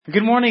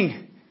Good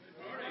morning.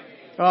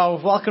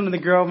 Welcome to the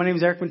Grove. My name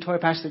is Eric Montoya,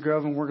 pastor of the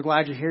Grove, and we're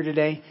glad you're here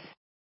today.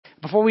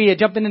 Before we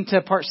jump into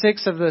part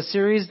 6 of the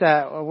series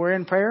that we're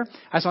in prayer,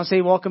 I just want to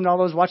say welcome to all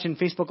those watching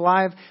Facebook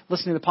Live,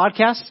 listening to the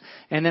podcast,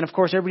 and then of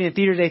course everybody in the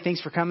theater today. Thanks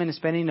for coming and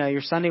spending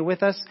your Sunday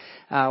with us.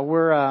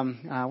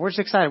 We're just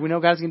excited. We know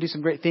God's going to do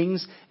some great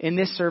things in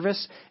this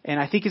service, and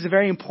I think it's a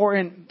very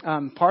important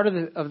part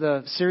of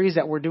the series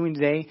that we're doing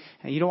today.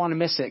 And you don't want to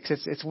miss it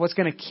because it's what's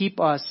going to keep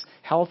us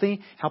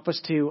healthy, help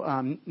us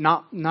to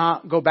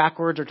not go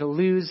backwards or to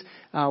lose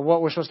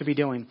what we're supposed to be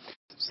doing.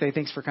 Say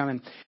thanks for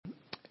coming.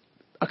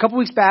 A couple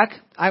weeks back,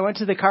 I went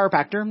to the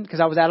chiropractor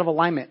because I was out of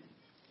alignment.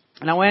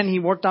 And I went and he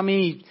worked on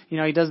me. You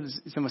know, he does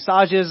some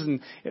massages, and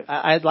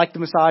I liked the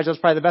massage. That was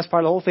probably the best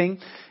part of the whole thing.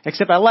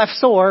 Except I left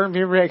sore. If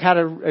you ever had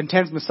an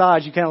intense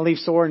massage, you kind of leave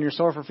sore and you're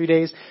sore for a few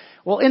days.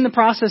 Well, in the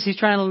process, he's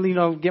trying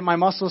to, get my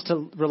muscles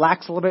to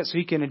relax a little bit so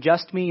he can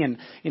adjust me and,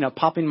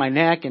 popping my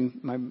neck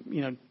and my,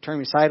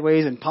 turning me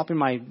sideways and popping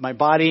my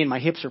body and my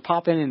hips are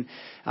popping. And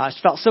it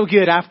felt so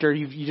good after.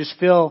 You just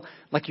feel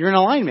like you're in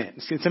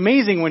alignment. It's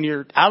amazing when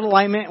you're out of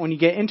alignment, when you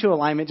get into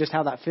alignment, just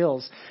how that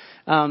feels.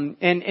 And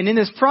in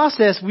this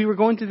process, we were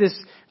going through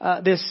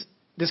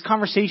this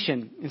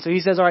conversation. And so he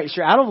says, all right, so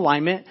you're out of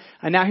alignment.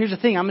 And now here's the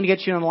thing. I'm going to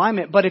get you in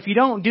alignment. But if you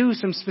don't do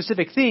some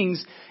specific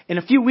things, in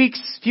a few weeks,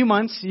 few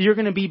months, you're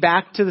going to be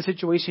back to the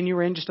situation you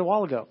were in just a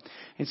while ago.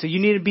 And so you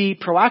need to be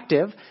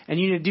proactive and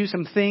you need to do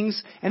some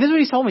things. And this is what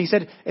he told me. He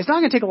said, it's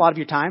not going to take a lot of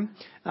your time.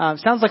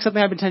 Sounds like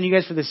something I've been telling you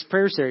guys for this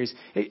prayer series.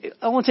 It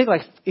won't take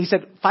he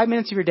said, 5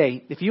 minutes of your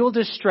day. If you will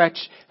just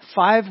stretch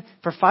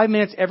for 5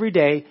 minutes every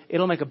day,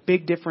 it'll make a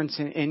big difference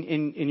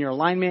in your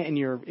alignment, in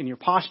your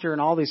posture,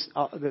 and all these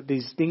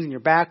things in your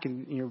back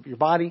and your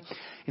body.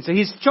 And so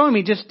he's showing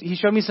me he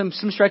showed me some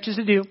stretches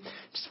to do.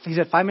 He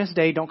said 5 minutes a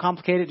day. Don't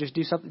complicate it. Just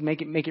do something.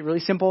 Make it really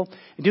simple.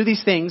 And do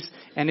these things,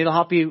 and it'll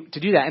help you to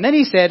do that. And then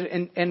he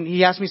said, and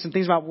he asked me some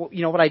things about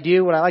what I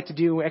do, what I like to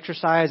do,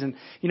 exercise, and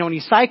when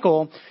you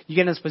cycle, you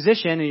get in this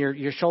position and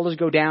your shoulders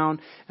go down.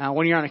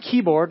 When you're on a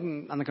keyboard,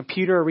 on the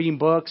computer, or reading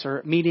books,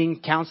 or meeting,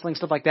 counseling,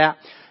 stuff like that,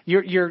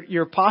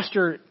 your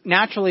posture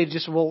naturally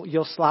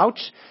you'll slouch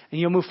and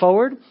you'll move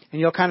forward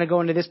and you'll kind of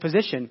go into this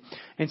position.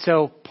 And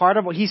so part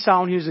of what he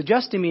saw when he was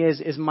adjusting me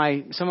is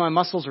some of my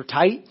muscles are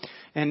tight.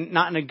 And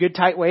not in a good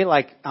tight way,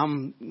 like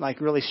I'm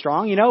like really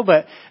strong,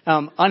 but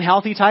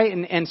unhealthy tight.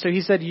 And so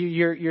he said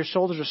your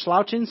shoulders are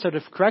slouching. So to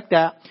correct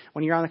that,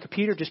 when you're on the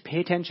computer, just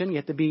pay attention. You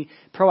have to be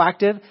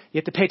proactive. You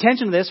have to pay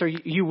attention to this, or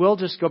you will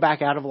just go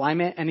back out of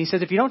alignment. And he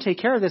says if you don't take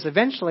care of this,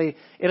 eventually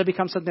it'll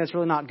become something that's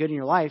really not good in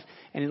your life,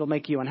 and it'll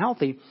make you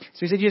unhealthy.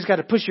 So he said you just got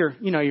to push your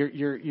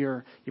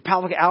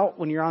pelvic out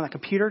when you're on the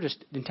computer.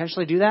 Just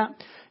intentionally do that.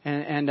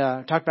 And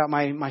talk about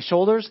my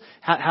shoulders,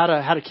 how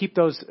to keep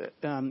those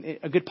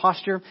a good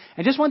posture,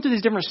 and just went through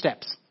these different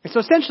steps. And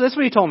so essentially, that's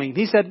what he told me.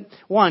 He said,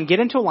 1,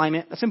 get into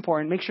alignment. That's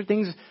important. Make sure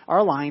things are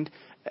aligned.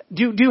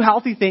 Do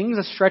healthy things,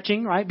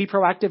 stretching, right? Be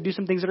proactive. Do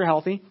some things that are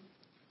healthy.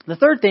 The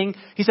third thing,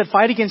 he said,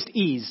 fight against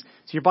ease.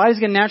 So your body's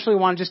going to naturally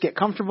want to just get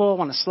comfortable,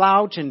 want to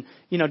slouch, and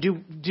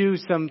do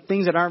some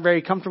things that aren't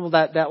very comfortable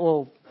that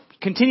will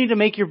continue to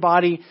make your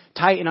body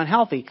tight and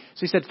unhealthy.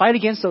 So he said, fight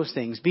against those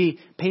things. Pay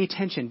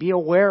attention. Be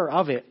aware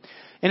of it.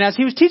 And as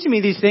he was teaching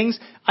me these things,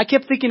 I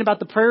kept thinking about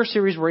the prayer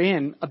series we're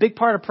in. A big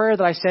part of prayer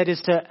that I said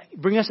is to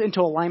bring us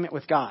into alignment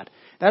with God.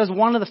 That is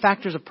one of the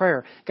factors of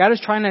prayer. God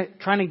is trying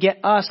to get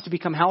us to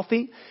become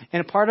healthy. And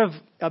a part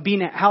of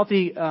being a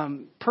healthy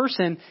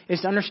person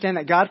is to understand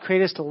that God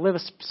created us to live a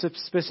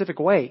specific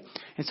way.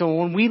 And so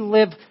when we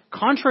live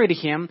contrary to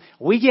Him,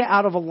 we get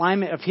out of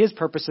alignment of His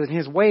purposes and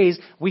His ways.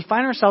 We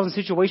find ourselves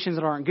in situations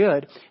that aren't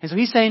good. And so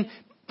He's saying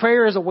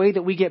prayer is a way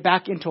that we get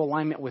back into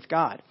alignment with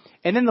God.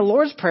 And then the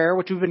Lord's Prayer,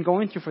 which we've been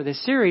going through for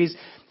this series,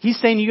 He's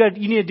saying you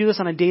need to do this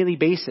on a daily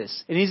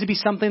basis. It needs to be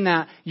something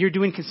that you're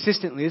doing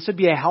consistently. This would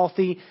be a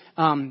healthy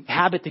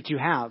habit that you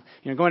have.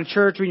 Going to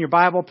church, reading your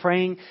Bible,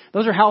 praying.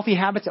 Those are healthy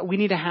habits that we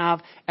need to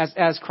have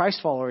as Christ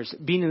followers.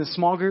 Being in a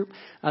small group.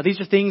 These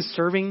are things,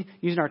 serving,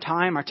 using our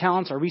time, our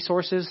talents, our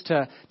resources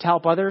to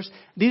help others.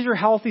 These are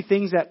healthy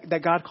things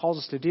that God calls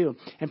us to do.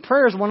 And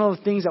prayer is one of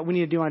the things that we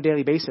need to do on a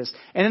daily basis.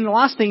 And then the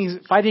last thing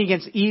is fighting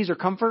against ease or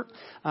comfort.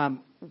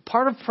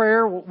 Part of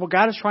prayer, what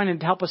God is trying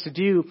to help us to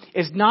do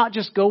is not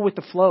just go with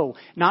the flow,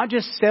 not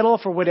just settle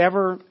for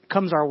whatever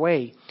comes our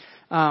way.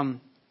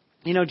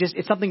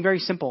 It's something very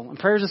simple. And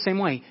prayer is the same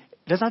way.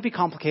 It doesn't have to be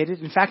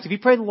complicated. In fact, if you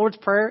pray the Lord's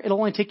Prayer, it'll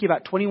only take you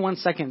about 21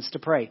 seconds to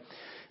pray.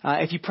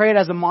 If you pray it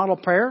as a model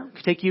prayer, it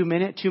could take you a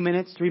minute, 2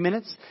 minutes, 3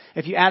 minutes.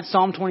 If you add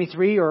Psalm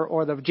 23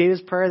 or the Jabez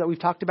prayer that we've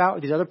talked about,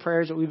 or these other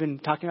prayers that we've been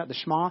talking about, the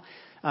Shema,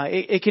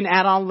 it can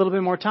add on a little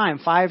bit more time,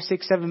 5,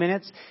 6, 7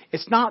 minutes.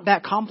 It's not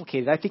that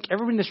complicated. I think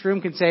everyone in this room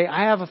can say,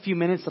 I have a few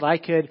minutes that I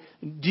could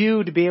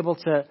do to be able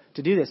to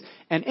do this.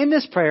 And in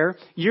this prayer,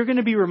 you're going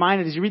to be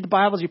reminded as you read the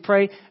Bible, as you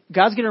pray,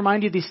 God's going to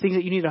remind you of these things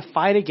that you need to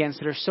fight against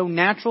that are so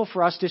natural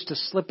for us just to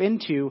slip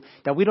into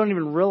that we don't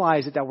even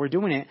realize that we're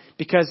doing it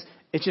because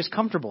it's just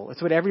comfortable.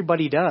 It's what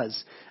everybody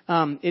does.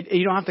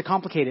 You don't have to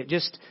complicate it.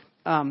 Just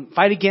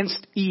fight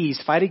against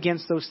ease, fight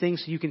against those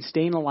things so you can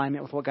stay in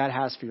alignment with what God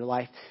has for your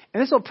life.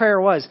 And this is what prayer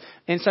was.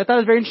 And so I thought it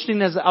was very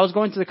interesting as I was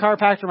going to the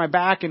chiropractor, my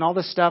back and all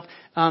this stuff.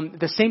 At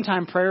the same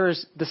time, prayer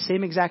is the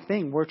same exact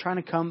thing. We're trying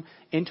to come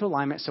into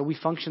alignment so we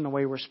function the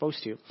way we're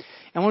supposed to.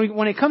 And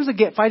when it comes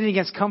to fighting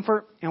against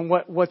comfort and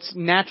what's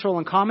natural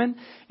and common,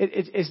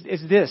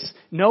 it's this.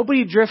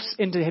 Nobody drifts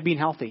into being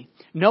healthy.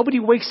 Nobody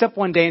wakes up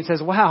one day and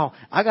says, wow,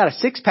 I got a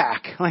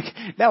six-pack. Like,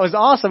 that was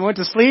awesome. I went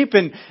to sleep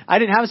and I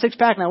didn't have a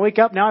six-pack and I wake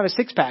up, now I have a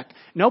six-pack.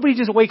 Nobody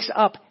just wakes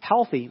up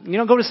healthy. You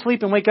don't go to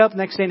sleep and wake up the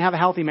next day and have a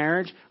healthy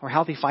marriage or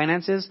healthy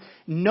finances.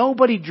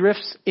 Nobody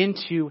drifts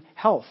into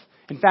health.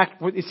 In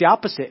fact, it's the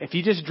opposite. If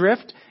you just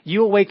drift, you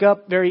will wake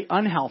up very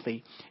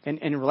unhealthy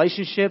in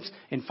relationships,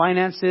 in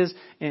finances,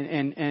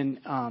 in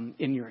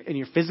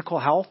your physical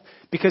health.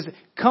 Because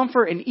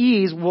comfort and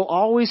ease will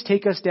always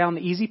take us down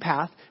the easy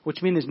path,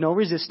 which means there's no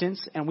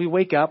resistance, and we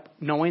wake up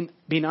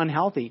being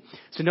unhealthy.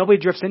 So nobody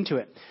drifts into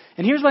it.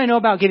 And here's what I know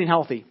about getting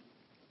healthy.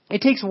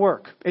 It takes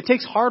work. It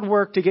takes hard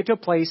work to get to a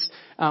place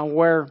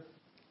where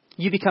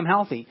you become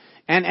healthy.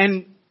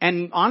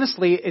 And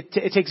honestly,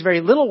 it takes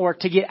very little work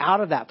to get out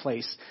of that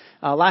place.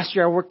 Last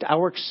year, I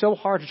worked so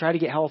hard to try to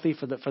get healthy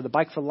for the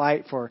Bike for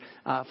Light, for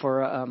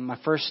my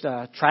first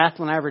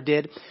triathlon I ever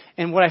did.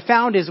 And what I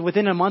found is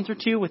within a month or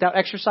two, without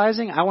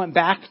exercising, I went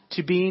back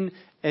to being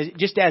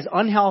just as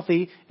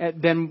unhealthy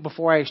than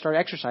before I started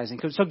exercising.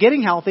 So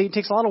getting healthy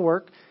takes a lot of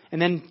work,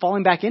 and then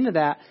falling back into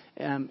that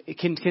it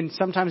can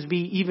sometimes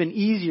be even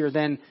easier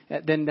than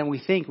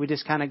we think. We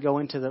just kind of go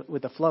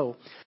with the flow.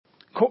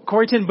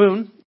 Corrie ten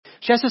Boom,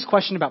 she asked this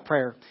question about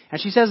prayer. And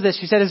she says this.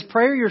 She said, is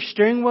prayer your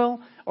steering wheel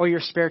or your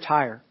spare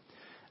tire?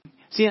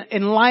 See,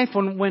 in life,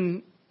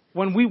 when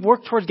we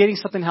work towards getting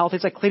something healthy,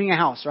 it's like cleaning a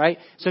house, right?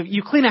 So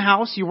you clean a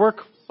house, you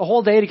work a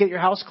whole day to get your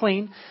house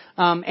clean.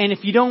 And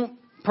if you don't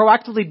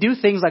proactively do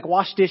things like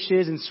wash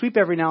dishes and sweep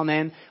every now and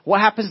then,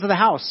 what happens to the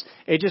house?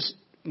 It just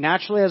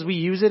naturally, as we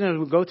use it and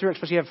we go through it,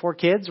 especially if you have 4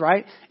 kids,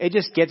 right? It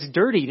just gets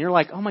dirty. And you're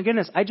like, oh my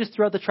goodness, I just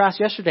threw out the trash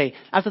yesterday.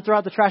 I have to throw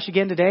out the trash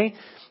again today.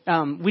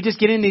 We just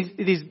get in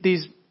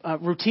these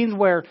routines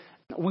where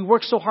we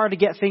work so hard to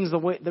get things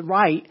the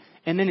right,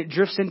 and then it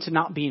drifts into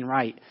not being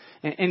right.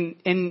 And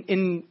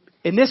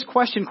in this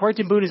question, Corrie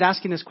ten Boom is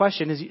asking this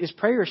question: is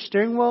prayer your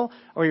steering wheel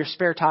or your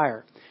spare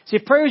tire? See,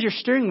 if prayer is your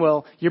steering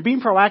wheel, you're being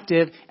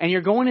proactive and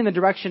you're going in the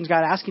directions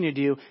God asking you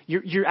to do.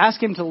 You're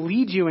asking Him to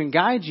lead you and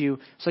guide you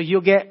so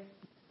you'll get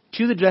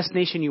to the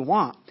destination you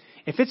want.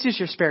 If it's just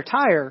your spare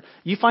tire,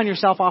 you find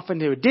yourself off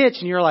into a ditch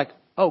and you're like,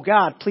 oh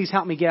God, please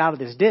help me get out of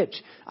this ditch.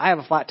 I have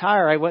a flat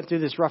tire. I went through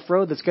this rough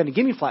road that's going to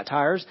give me flat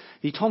tires.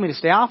 You told me to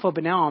stay off of,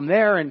 but now I'm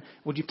there, and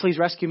would you please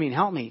rescue me and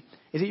help me?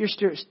 Is it your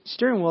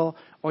steering wheel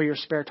or your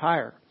spare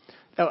tire?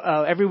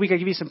 Every week I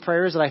give you some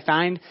prayers that I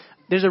find.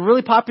 There's a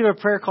really popular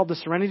prayer called the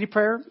Serenity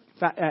Prayer.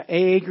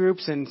 AA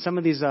groups and some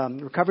of these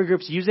recovery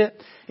groups use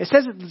it. It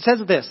says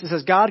this. It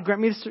says, God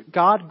grant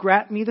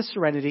me the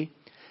serenity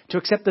to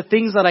accept the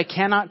things that I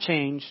cannot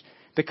change,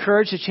 the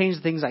courage to change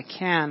the things I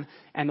can,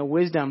 and the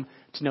wisdom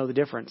to know the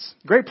difference.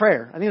 Great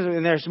prayer. I think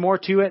there's more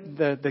to it.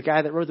 The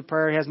guy that wrote the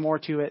prayer has more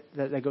to it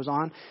that goes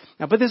on.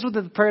 But this is what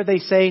the prayer they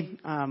say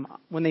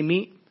when they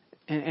meet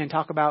and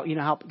talk about,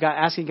 how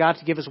asking God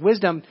to give us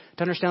wisdom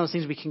to understand those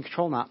things we can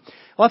control not.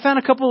 Well, I found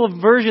a couple of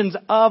versions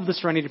of the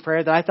Serenity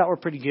Prayer that I thought were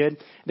pretty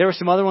good. There were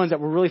some other ones that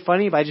were really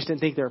funny, but I just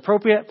didn't think they're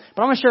appropriate.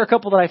 But I'm going to share a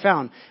couple that I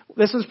found.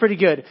 This one's pretty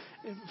good.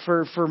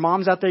 For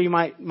moms out there, you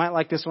might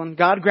like this one.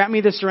 God, grant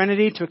me the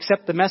serenity to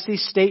accept the messy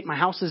state my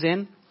house is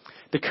in,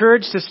 the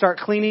courage to start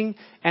cleaning,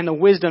 and the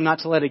wisdom not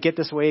to let it get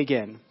this way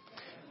again.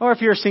 Or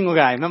if you're a single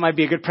guy, that might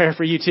be a good prayer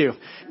for you too.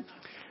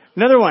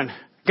 Another one.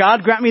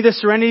 God, grant me the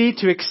serenity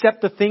to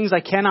accept the things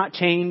I cannot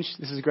change.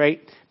 This is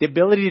great. The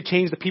ability to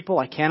change the people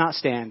I cannot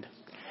stand.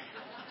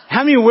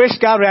 How many wish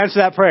God would answer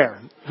that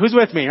prayer? Who's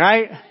with me,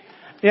 right?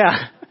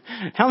 Yeah.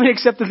 How many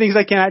accept the things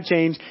I cannot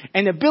change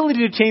and the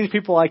ability to change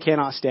people I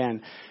cannot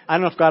stand? I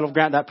don't know if God will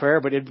grant that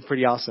prayer, but it'd be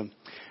pretty awesome.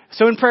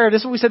 So in prayer,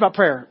 this is what we said about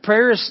prayer.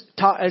 Prayer is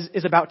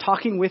about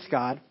talking with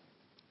God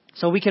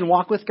so we can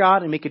walk with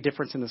God and make a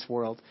difference in this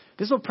world.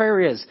 This is what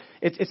prayer is.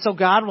 It's so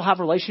God will have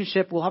a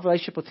relationship. We'll have a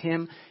relationship with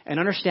Him and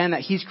understand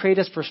that He's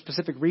created us for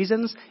specific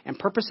reasons and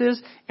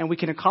purposes, and we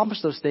can accomplish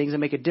those things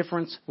and make a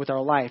difference with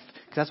our life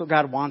because that's what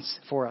God wants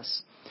for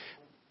us.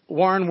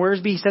 Warren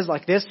Wiersbe says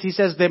like this. He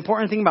says the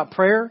important thing about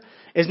prayer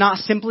is not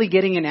simply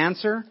getting an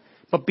answer,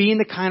 but being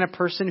the kind of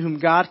person whom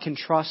God can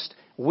trust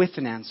with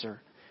an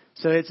answer.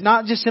 So it's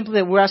not just simply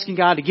that we're asking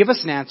God to give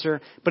us an answer,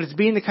 but it's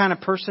being the kind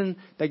of person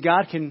that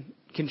God can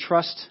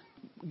trust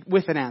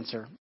with an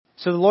answer.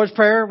 So the Lord's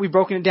Prayer, we've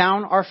broken it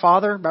down. Our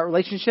Father, about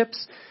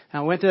relationships. We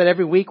went through that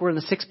every week. We're in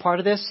the 6th part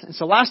of this. And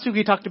so last week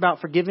we talked about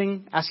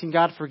forgiving, asking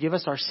God to forgive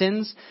us our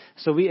sins.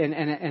 So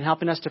and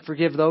helping us to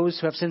forgive those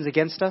who have sins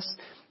against us.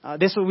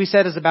 This, what we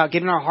said, is about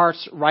getting our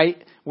hearts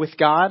right with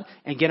God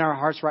and getting our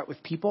hearts right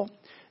with people.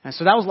 And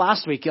so that was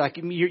last week. Like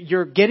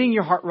you're getting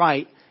your heart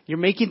right. You're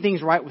making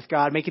things right with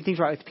God, making things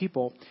right with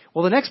people.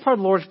 Well, the next part of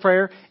the Lord's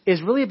Prayer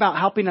is really about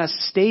helping us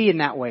stay in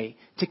that way,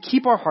 to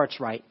keep our hearts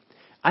right.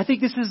 I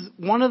think this is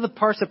one of the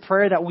parts of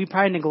prayer that we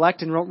probably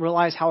neglect and don't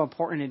realize how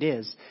important it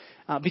is.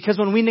 Because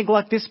when we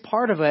neglect this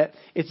part of it,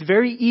 it's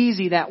very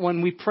easy that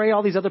when we pray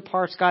all these other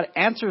parts, God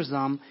answers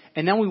them,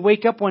 and then we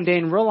wake up one day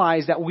and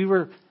realize that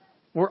we're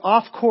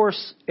off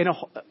course,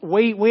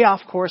 way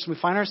off course. We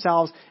find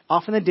ourselves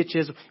off in the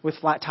ditches with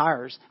flat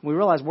tires. And we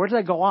realize, where did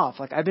I go off?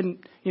 Like, I've been,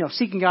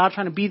 seeking God,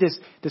 trying to be this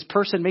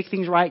person, make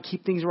things right,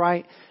 keep things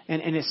right.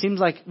 And it seems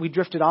like we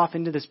drifted off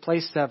into this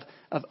place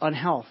of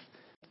unhealth.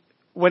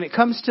 When it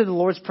comes to the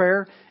Lord's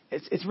Prayer,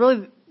 it's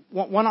really,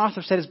 one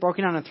author said it's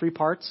broken down in 3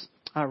 parts.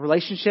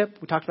 Relationship,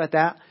 we talked about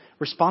that.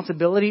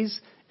 Responsibilities.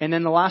 And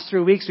then the last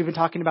 3 weeks, we've been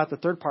talking about the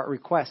third part,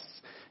 requests.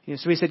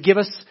 So he said, give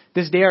us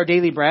this day our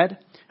daily bread.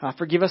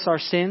 Forgive us our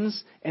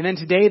sins. And then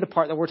today, the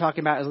part that we're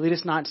talking about is lead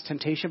us not into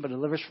temptation, but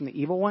deliver us from the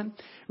evil one.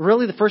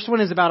 Really, the first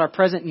one is about our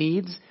present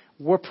needs.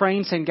 We're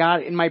praying, saying,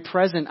 God, in my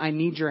present, I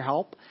need your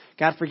help.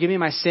 God, forgive me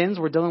my sins.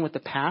 We're dealing with the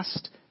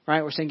past,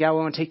 right? We're saying, God, we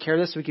want to take care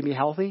of this so we can be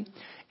healthy.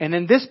 And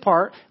then this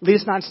part, lead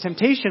us not into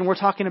temptation, we're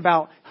talking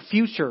about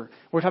future.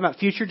 We're talking about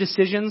future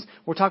decisions.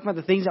 We're talking about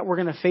the things that we're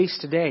going to face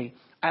today.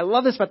 I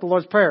love this about the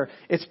Lord's Prayer.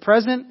 It's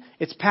present,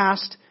 it's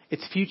past,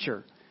 it's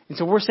future. And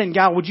so we're saying,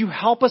 God, would you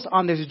help us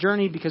on this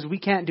journey because we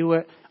can't do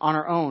it on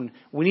our own.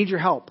 We need your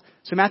help.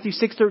 So Matthew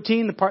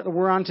 6:13, the part that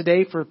we're on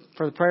today for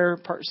the prayer,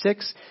 part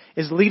 6,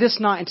 is lead us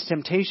not into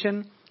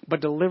temptation,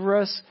 but deliver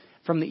us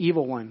from the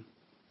evil one.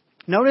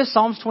 Notice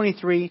Psalms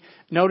 23.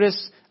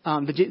 Notice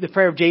the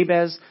prayer of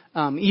Jabez,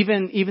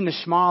 even the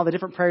Shema, the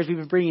different prayers we've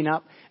been bringing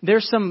up.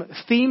 There's some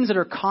themes that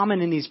are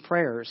common in these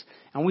prayers.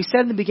 And we said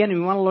in the beginning,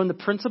 we want to learn the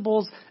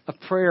principles of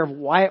prayer, of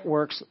why it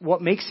works,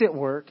 what makes it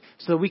work,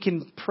 so that we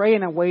can pray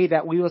in a way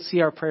that we will see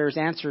our prayers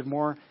answered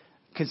more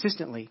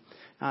consistently.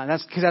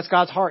 That's because that's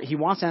God's heart. He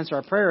wants to answer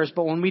our prayers.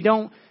 But when we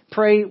don't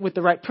pray with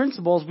the right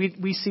principles,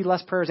 we see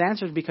less prayers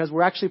answered because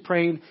we're actually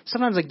praying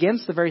sometimes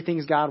against the very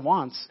things God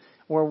wants,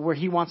 or where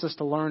he wants us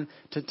to learn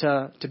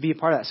to be a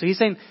part of that. So he's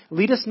saying,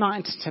 lead us not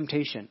into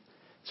temptation.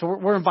 So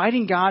we're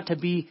inviting God to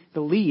be the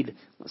lead.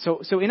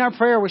 So in our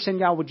prayer, we're saying,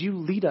 God, would you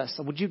lead us?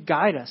 Would you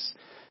guide us?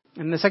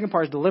 And the second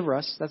part is deliver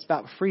us. That's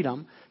about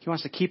freedom. He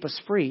wants to keep us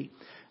free.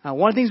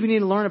 One of the things we need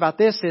to learn about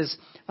this is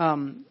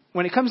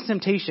when it comes to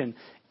temptation,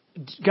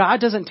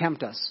 God doesn't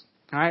tempt us.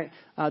 All right,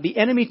 the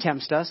enemy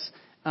tempts us.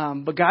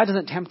 But God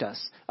doesn't tempt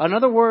us.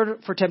 Another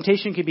word for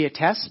temptation could be a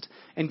test,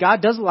 and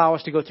God does allow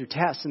us to go through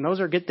tests, and those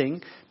are a good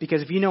thing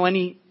because if you know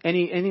any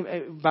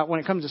about when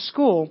it comes to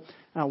school,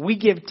 we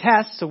give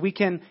tests so we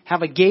can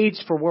have a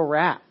gauge for where we're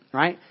at,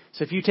 right?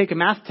 So if you take a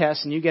math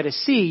test and you get a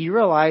C, you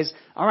realize,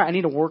 all right, I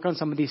need to work on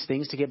some of these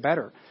things to get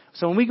better.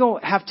 So when we go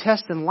have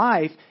tests in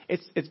life,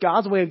 it's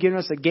God's way of giving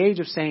us a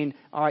gauge of saying,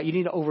 all right, you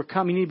need to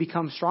overcome, you need to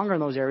become stronger in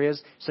those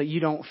areas so you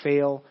don't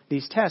fail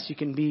these tests. You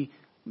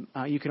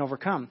can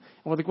overcome.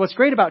 And what's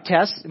great about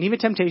tests and even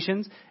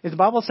temptations is the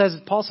Bible says,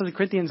 Paul says in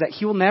Corinthians, that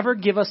he will never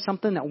give us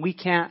something that we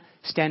can't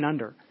stand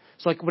under.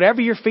 So like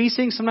whatever you're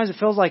facing, sometimes it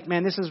feels like,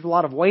 man, this is a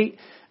lot of weight.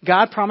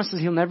 God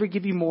promises he'll never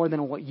give you more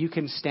than what you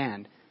can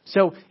stand.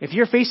 So if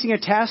you're facing a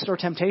test or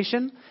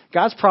temptation,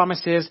 God's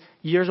promise is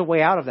there's a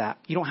way out of that.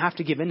 You don't have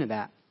to give into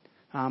that.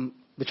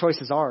 The choice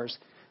is ours.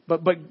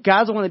 But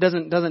God's the one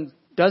that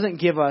doesn't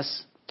give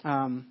us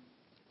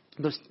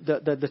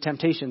the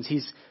temptations.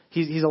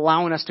 He's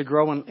allowing us to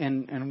grow,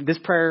 and this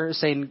prayer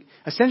is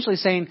essentially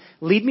saying,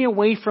 lead me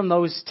away from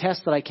those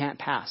tests that I can't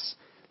pass.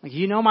 Like,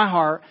 you know my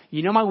heart,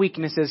 you know my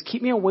weaknesses.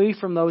 Keep me away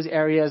from those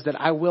areas that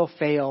I will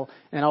fail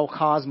and I will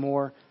cause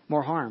more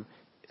harm.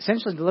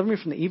 Essentially, deliver me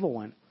from the evil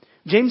one.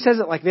 James says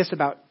it like this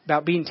about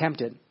being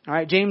tempted. All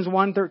right, James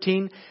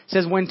 1:13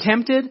 says, when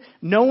tempted,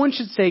 no one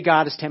should say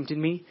God has tempted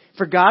me,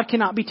 for God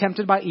cannot be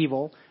tempted by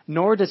evil,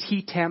 nor does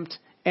he tempt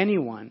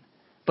anyone.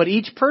 But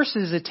each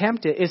person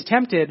is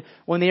tempted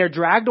when they are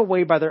dragged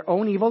away by their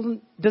own evil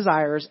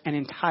desires and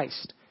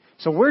enticed.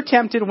 So we're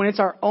tempted when it's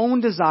our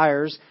own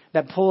desires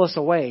that pull us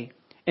away.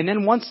 And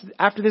then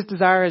after this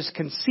desire is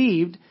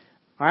conceived,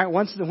 all right,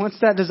 once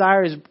that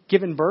desire is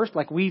given birth,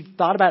 like we've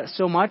thought about it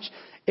so much,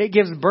 it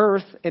gives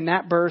birth, and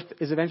that birth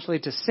is eventually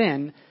to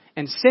sin.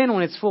 And sin,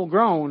 when it's full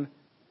grown,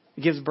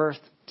 gives birth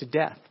to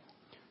death.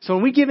 So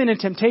when we give in to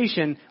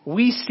temptation,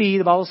 we see,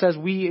 the Bible says,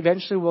 we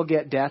eventually will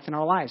get death in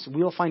our lives.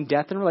 We will find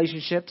death in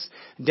relationships,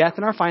 death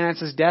in our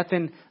finances, death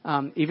in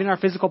even our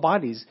physical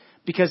bodies.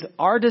 Because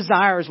our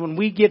desires, when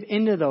we give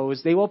into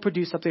those, they will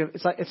produce something.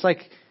 It's like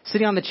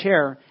sitting on the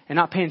chair and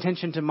not paying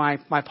attention to my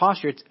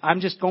posture. I'm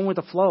just going with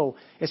the flow.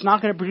 It's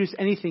not going to produce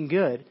anything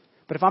good.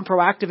 But if I'm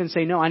proactive and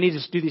say, no, I need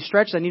to do these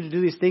stretches, I need to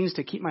do these things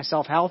to keep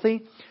myself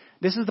healthy,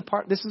 this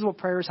is what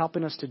prayer is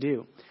helping us to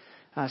do.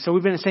 So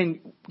we've been saying,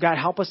 God,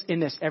 help us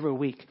in this every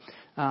week.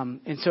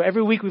 And so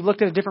every week we've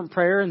looked at a different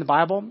prayer in the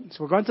Bible.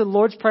 So we're going through the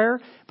Lord's Prayer,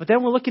 but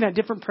then we're looking at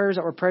different prayers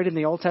that were prayed in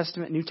the Old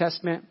Testament, New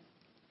Testament,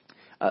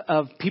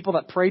 of people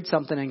that prayed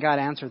something and God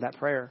answered that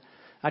prayer.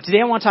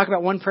 Today I want to talk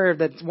about one prayer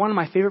that's one of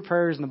my favorite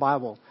prayers in the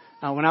Bible.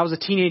 When I was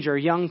a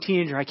young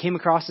teenager, I came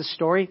across this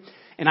story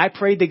and I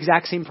prayed the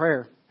exact same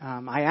prayer.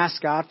 I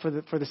asked God for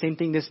the same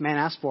thing this man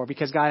asked for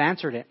because God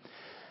answered it.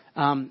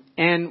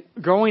 And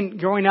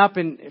growing up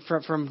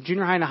from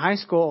junior high to high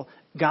school,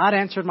 God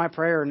answered my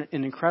prayer in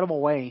an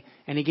incredible way,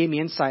 and He gave me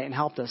insight and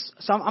helped us.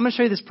 So I'm going to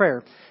show you this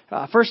prayer.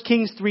 1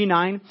 Kings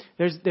 3:9.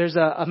 There's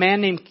a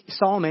man named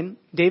Solomon,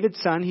 David's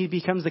son. He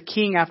becomes the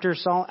king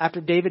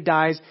after David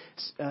dies.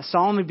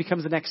 Solomon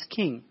becomes the next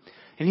king,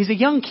 and he's a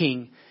young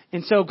king.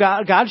 And so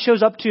God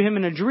shows up to him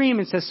in a dream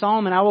and says,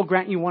 Solomon, I will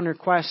grant you one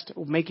request.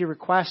 Make your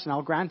request, and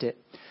I'll grant it.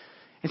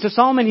 And so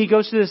Solomon, he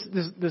goes to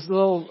this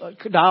little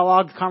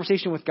dialogue,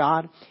 conversation with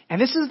God,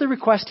 and this is the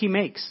request he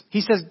makes.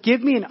 He says,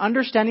 give me an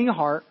understanding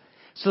heart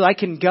so that I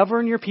can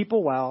govern your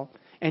people well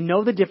and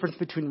know the difference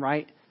between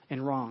right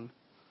and wrong.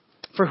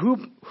 For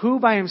who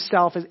by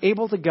himself is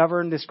able to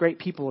govern this great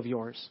people of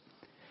yours?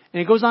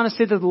 And it goes on to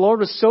say that the Lord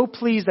was so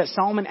pleased that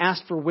Solomon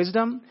asked for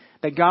wisdom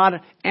that God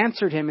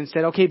answered him and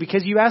said, okay,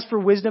 because you asked for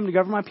wisdom to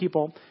govern my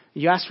people,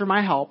 you asked for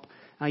my help.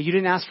 You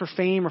didn't ask for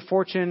fame or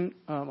fortune,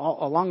 a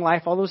long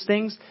life, all those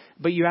things,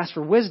 but you asked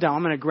for wisdom.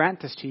 I'm going to grant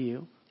this to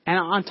you. And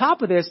on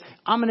top of this,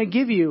 I'm going to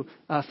give you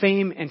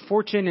fame and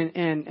fortune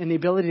and the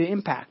ability to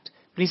impact.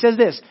 But he says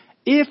this,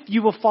 if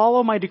you will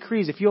follow my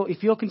decrees, if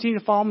you'll continue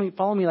to follow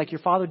me like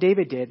your father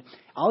David did,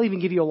 I'll even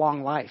give you a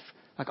long life.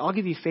 Like I'll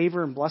give you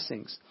favor and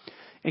blessings.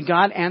 And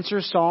God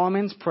answers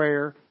Solomon's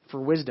prayer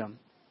for wisdom.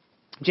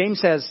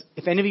 James says,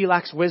 if any of you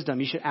lacks wisdom,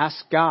 you should ask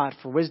God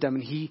for wisdom,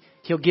 and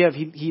He'll give.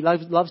 He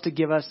loves to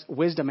give us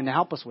wisdom and to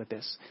help us with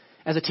this.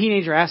 As a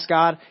teenager, I asked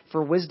God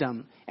for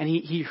wisdom, and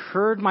He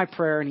heard my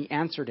prayer and He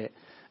answered it.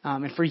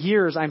 And for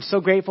years, I'm so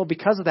grateful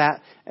because of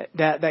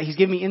that He's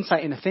given me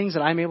insight into things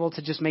that I'm able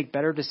to just make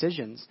better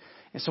decisions.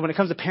 And so when it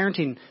comes to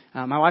parenting,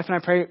 my wife and I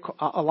pray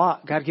a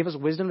lot. God, give us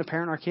wisdom to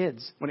parent our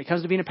kids. When it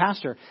comes to being a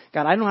pastor,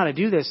 God, I don't know how to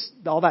do this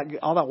all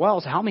that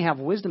well, so help me have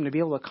wisdom to be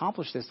able to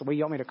accomplish this the way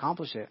you want me to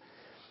accomplish it.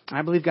 And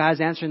I believe God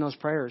is answering those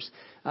prayers.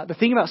 The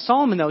thing about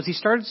Solomon, though, is he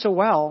started so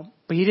well,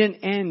 but he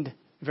didn't end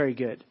very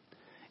good.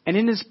 And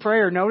in his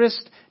prayer, notice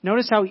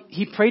how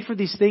he prayed for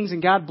these things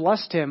and God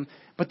blessed him.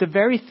 But the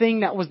very thing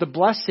that was the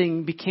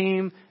blessing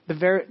became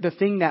the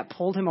thing that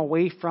pulled him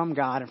away from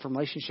God and from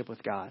relationship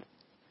with God.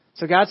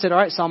 So God said, all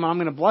right, Solomon, I'm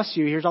going to bless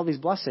you. Here's all these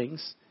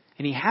blessings.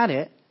 And he had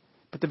it.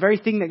 But the very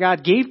thing that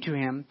God gave to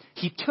him,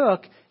 he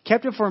took,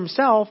 kept it for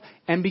himself,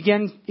 and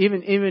began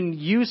even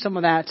use some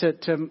of that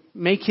to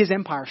make his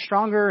empire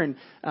stronger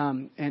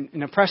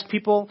and oppressed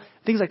people,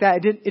 things like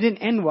that. It didn't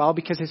end well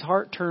because his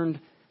heart turned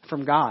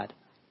from God.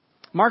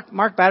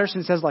 Mark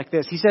Batterson says like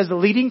this. He says the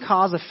leading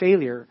cause of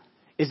failure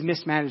is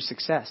mismanaged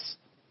success.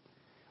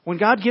 When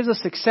God gives us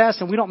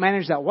success and we don't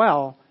manage that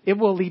well, it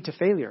will lead to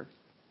failure.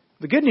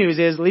 The good news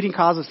is the leading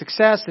cause of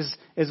success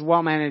is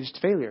well-managed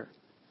failure.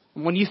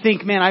 When you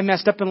think, man, I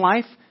messed up in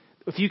life,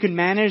 if you can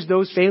manage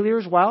those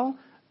failures well,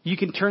 you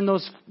can turn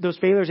those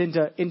failures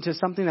into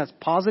something that's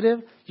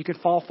positive. You can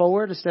fall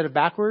forward instead of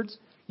backwards.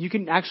 You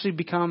can actually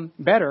become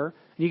better,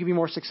 and you can be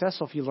more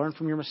successful if you learn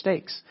from your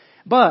mistakes.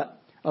 But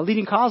a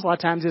leading cause a lot of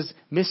times is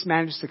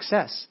mismanaged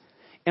success.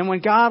 And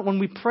when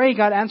we pray,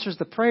 God answers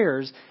the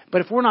prayers.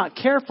 But if we're not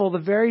careful, the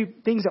very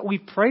things that we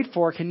prayed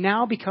for can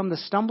now become the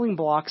stumbling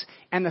blocks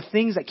and the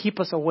things that keep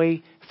us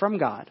away from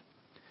God.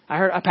 I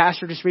heard a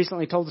pastor just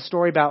recently told a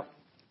story about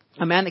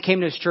a man that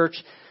came to his church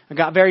and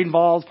got very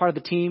involved, part of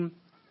the team,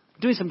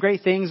 doing some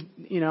great things.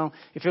 You know,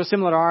 if it was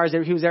similar to ours,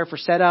 he was there for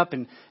setup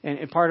and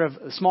part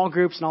of small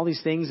groups and all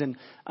these things. And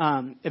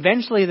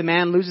eventually the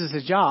man loses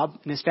his job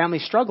and his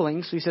family's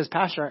struggling. So he says,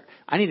 Pastor,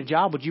 I need a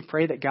job. Would you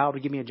pray that God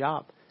would give me a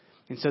job?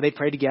 And so they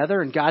pray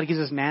together, and God gives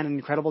this man an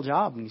incredible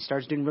job. And he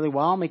starts doing really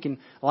well, making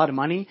a lot of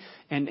money.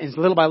 And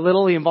little by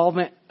little, the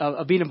involvement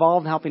of being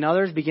involved and helping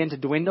others began to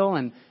dwindle.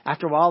 And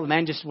after a while, the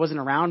man just wasn't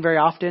around very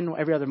often.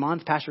 Every other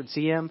month, pastor would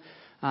see him.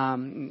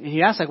 And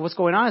he asked, like, what's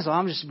going on? He said,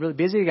 I'm just really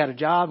busy. I got a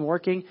job and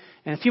working.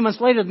 And a few months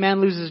later, the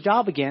man loses his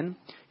job again.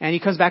 And he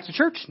comes back to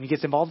church. And he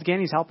gets involved again.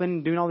 He's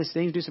helping, doing all these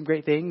things, do some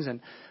great things. And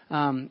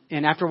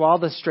after a while,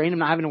 the strain of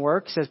not having to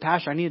work, he says,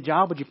 Pastor, I need a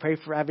job. Would you pray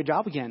for I have a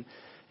job again?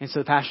 And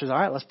so the pastor says, all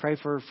right, let's pray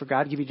for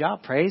God to give you a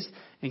job. Praise.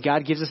 And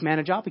God gives this man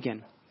a job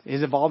again.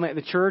 His involvement in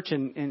the church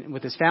and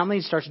with his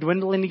family starts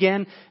dwindling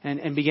again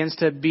and begins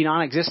to be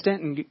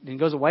non-existent and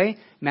goes away.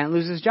 Man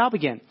loses his job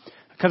again.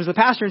 Comes to the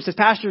pastor and says,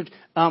 Pastor,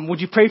 would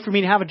you pray for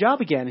me to have a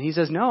job again? And he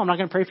says, no, I'm not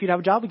going to pray for you to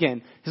have a job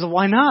again. He says,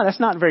 why not? That's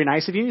not very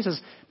nice of you. He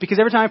says, because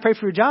every time I pray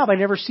for your job, I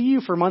never see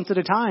you for months at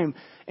a time.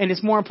 And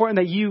it's more important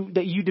that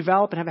you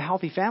develop and have a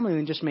healthy family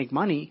than just make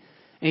money.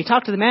 And he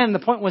talked to the man, and the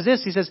point was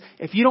this. He says,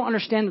 if you don't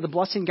understand that the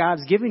blessing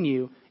God's given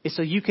you is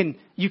so you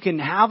can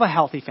have a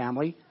healthy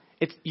family,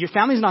 your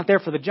family's not there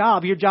for the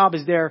job. Your job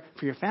is there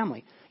for your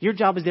family. Your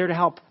job is there to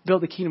help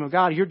build the kingdom of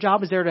God. Your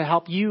job is there to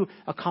help you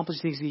accomplish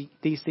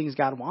these things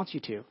God wants you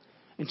to.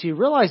 And so you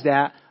realize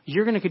that,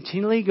 you're going to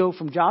continually go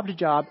from job to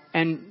job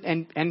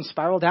and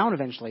spiral down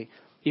eventually.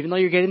 Even though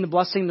you're getting the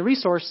blessing, the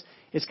resource,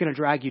 it's going to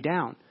drag you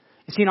down.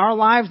 You see, in our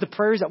lives, the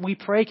prayers that we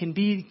pray can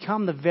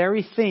become the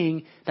very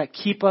thing that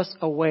keep us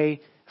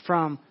away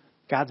from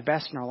God's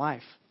best in our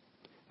life.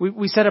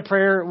 We said a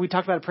prayer. We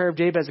talked about a prayer of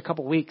Jabez a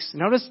couple of weeks.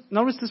 Notice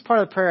this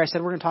part of the prayer I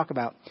said we're going to talk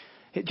about.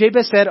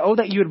 Jabez said, "Oh,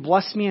 that you would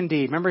bless me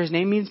indeed." Remember, his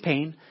name means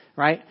pain,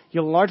 right?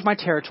 You'll enlarge my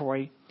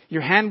territory.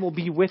 Your hand will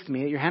be with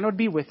me. Your hand would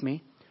be with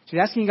me. So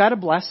he's asking God to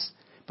bless.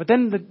 But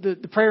then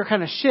the prayer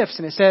kind of shifts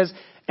and it says,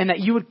 "And that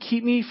you would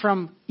keep me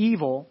from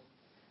evil,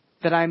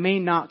 that I may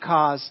not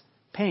cause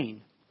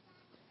pain."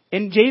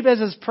 In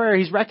Jabez's prayer,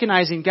 he's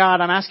recognizing, God,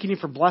 I'm asking you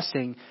for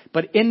blessing,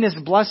 but in this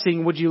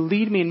blessing, would you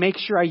lead me and make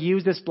sure I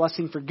use this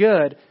blessing for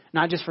good,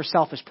 not just for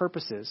selfish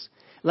purposes?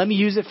 Let me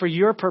use it for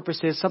your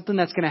purposes, something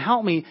that's going to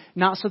help me,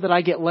 not so that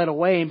I get led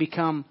away and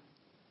become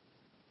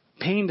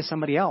pain to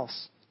somebody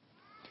else.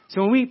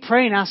 So when we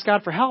pray and ask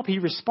God for help, he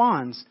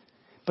responds.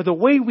 But the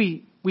way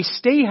we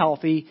stay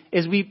healthy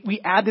is we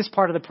add this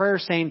part of the prayer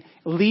saying,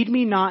 lead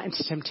me not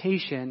into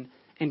temptation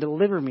and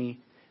deliver me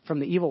from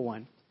the evil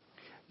one.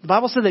 The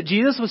Bible said that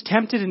Jesus was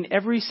tempted in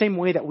every same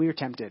way that we are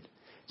tempted.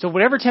 So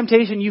whatever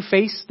temptation you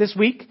face this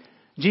week,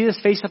 Jesus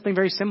faced something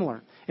very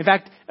similar. In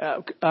fact,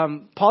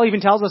 Paul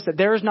even tells us that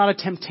there is not a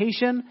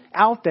temptation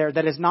out there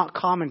that is not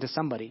common to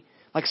somebody.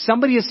 Like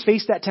somebody has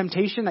faced that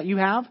temptation that you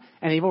have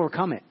and they've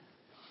overcome it.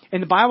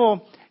 In the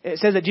Bible, it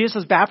says that Jesus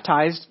was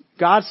baptized.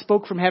 God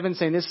spoke from heaven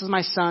saying, "This is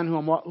my son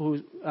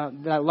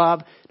that I love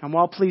and I'm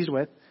well pleased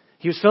with."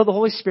 He was filled with the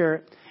Holy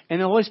Spirit, and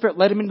the Holy Spirit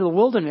led him into the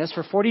wilderness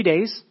for 40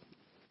 days.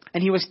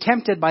 And he was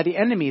tempted by the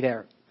enemy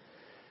there.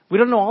 We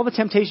don't know all the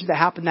temptations that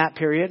happened that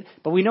period,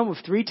 but we know of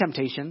 3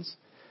 temptations.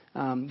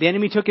 The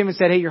enemy took him and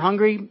said, "Hey, you're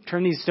hungry.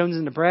 Turn these stones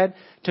into bread."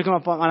 Took him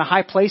up on a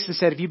high place and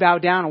said, "If you bow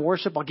down and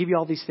worship, I'll give you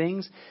all these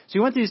things." So he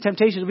went through these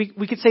temptations.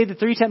 We could say the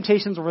 3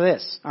 temptations were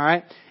this, all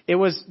right? It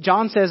was,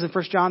 John says in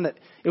 1 John that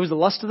it was the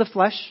lust of the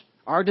flesh,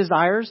 our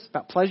desires,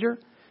 about pleasure.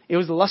 It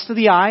was the lust of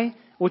the eye,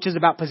 which is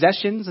about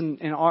possessions and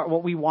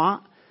what we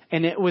want.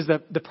 And it was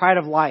the pride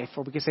of life,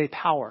 or we could say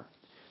power.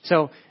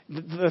 So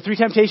the 3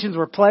 temptations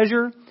were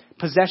pleasure,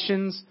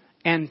 possessions,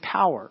 and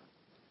power.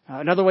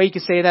 Another way you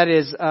could say that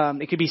is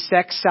it could be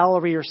sex,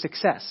 salary, or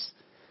success.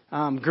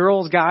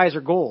 Girls, guys,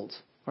 or gold.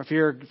 Or if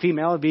you're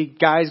female, it'd be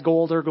guys,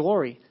 gold, or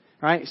glory.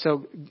 Right?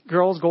 So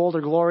girls, gold,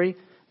 or glory.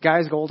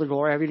 Guys, gold, or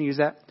glory. However you use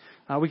that.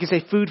 We could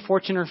say food,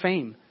 fortune, or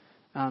fame.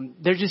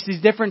 There's just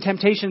these different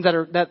temptations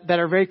that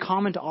are very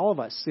common to all of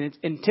us.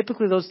 And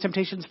typically those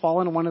temptations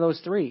fall into one of those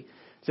 3.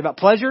 It's about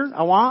pleasure,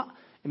 I want.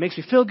 It makes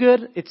me feel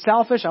good. It's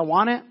selfish. I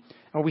want it.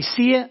 Or we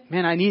see it.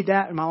 Man, I need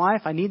that in my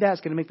life. I need that.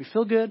 It's going to make me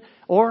feel good.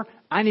 Or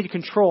I need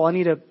control. I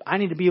need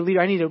to be a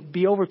leader. I need to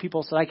be over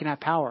people so that I can have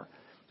power.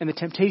 And the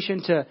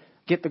temptation to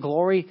get the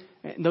glory,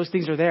 and those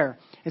things are there.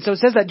 And so it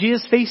says that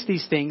Jesus faced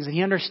these things and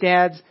he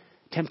understands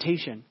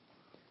temptation.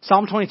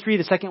 Psalm 23,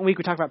 the second week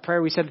we talked about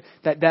prayer, we said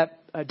that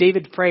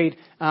David prayed,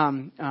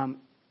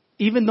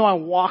 even though I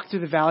walk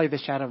through the valley of the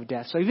shadow of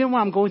death. So even when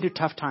I'm going through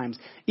tough times,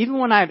 even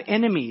when I have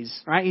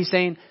enemies, right? He's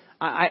saying,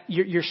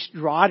 your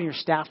rod and your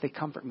staff, they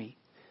comfort me.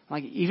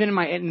 Like even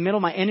in the middle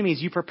of my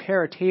enemies, you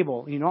prepare a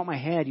table. You anoint my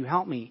head. You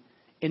help me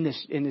in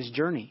this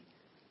journey.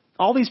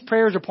 All these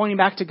prayers are pointing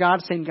back to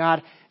God, saying,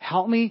 God,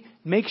 help me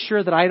make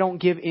sure that I don't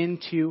give in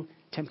to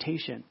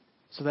temptation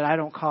so that I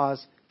don't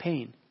cause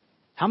pain.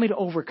 Help me to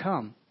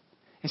overcome.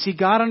 And see,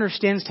 God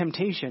understands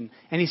temptation,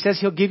 and he says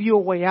he'll give you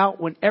a way out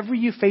whenever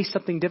you face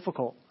something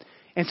difficult.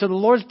 And so the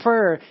Lord's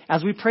Prayer,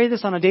 as we pray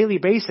this on a daily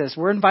basis,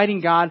 we're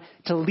inviting God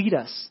to lead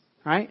us,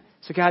 right?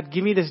 So God,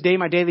 give me this day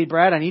my daily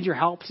bread. I need your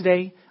help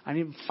today. I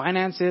need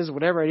finances,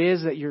 whatever it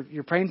is that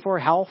you're praying for,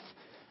 health.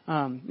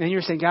 And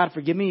you're saying, God,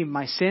 forgive me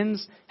my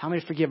sins. Help me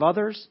to forgive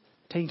others,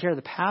 taking care of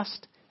the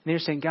past. And you're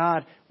saying,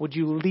 God, would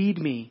you lead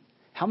me?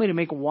 Help me to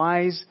make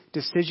wise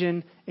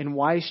decision and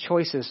wise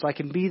choices so I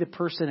can be the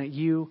person that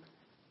you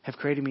have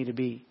created me to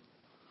be.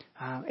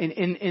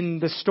 In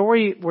the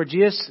story where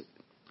Jesus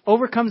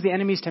overcomes the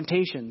enemy's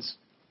temptations,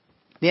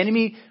 the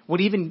enemy would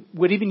even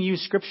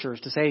use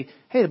scriptures to say,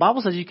 hey, the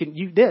Bible says you can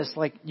do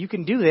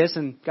this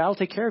and God will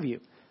take care of you.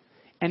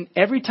 And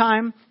every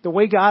time the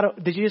way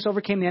Jesus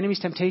overcame the enemy's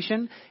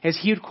temptation is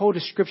he would quote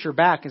a scripture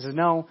back and says,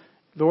 no,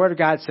 the word of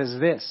God says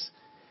this.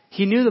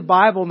 He knew the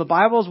Bible, and the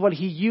Bible is what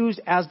he used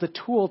as the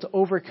tool to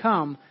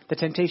overcome the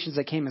temptations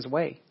that came his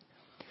way.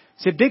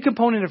 So a big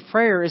component of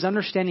prayer is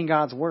understanding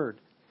God's word.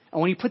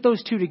 And when you put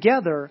those 2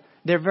 together,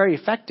 they're very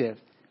effective.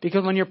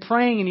 Because when you're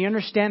praying and you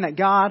understand that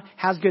God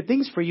has good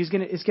things for you,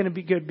 it's going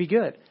to be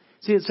good.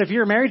 See, so if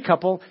you're a married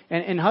couple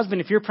and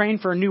husband, if you're praying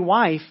for a new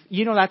wife,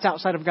 you know that's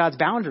outside of God's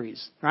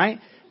boundaries, right?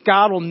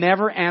 God will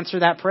never answer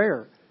that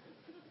prayer.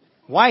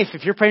 Wife,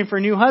 if you're praying for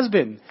a new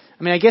husband,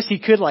 I mean, I guess he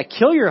could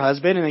kill your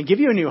husband and then give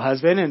you a new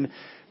husband, and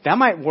that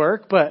might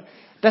work, but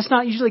that's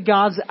not usually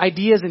God's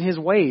ideas and his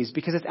ways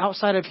because it's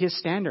outside of his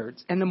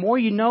standards. And the more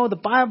you know the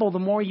Bible, the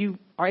more you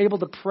are able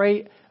to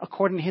pray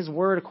according to his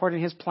word, according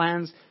to his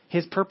plans,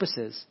 his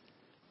purposes.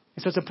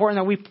 And so it's important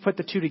that we put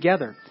the 2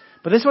 together.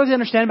 But this is what we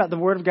understand about the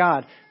word of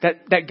God,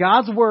 that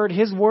God's word,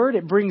 his word,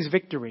 it brings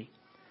victory.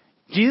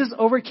 Jesus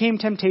overcame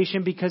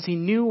temptation because he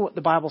knew what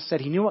the Bible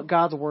said. He knew what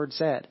God's word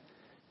said.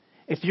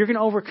 If you're going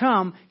to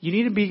overcome, you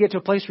need to get to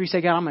a place where you say,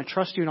 God, I'm going to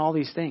trust you in all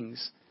these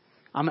things.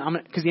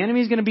 Because the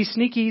enemy is going to be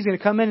sneaky. He's going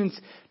to come in and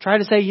try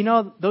to say,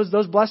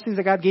 those blessings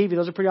that God gave you,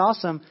 those are pretty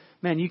awesome.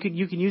 Man, you can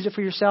use it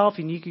for yourself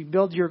and you can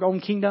build your own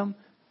kingdom.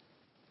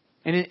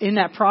 And in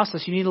that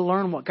process, you need to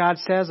learn what God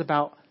says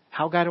about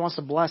how God wants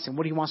to bless and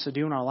what He wants to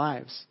do in our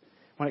lives.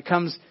 When it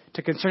comes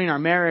to concerning our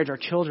marriage, our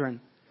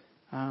children,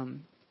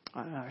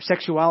 our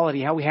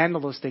sexuality, how we handle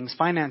those things,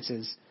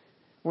 finances,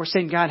 we're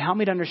saying, God, help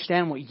me to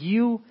understand what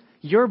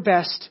you're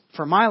best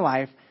for my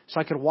life so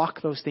I could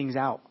walk those things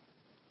out.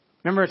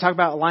 Remember, I talked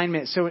about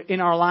alignment. So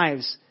in our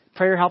lives,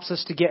 prayer helps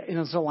us to get in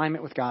this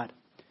alignment with God.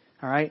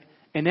 All right?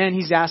 And then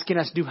He's asking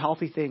us to do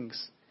healthy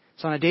things.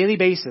 So on a daily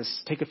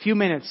basis, take a few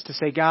minutes to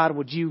say, God,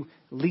 would you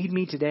lead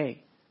me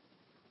today?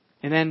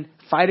 And then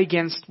fight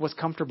against what's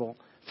comfortable.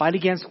 Fight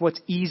against what's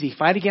easy.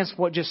 Fight against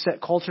what just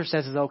culture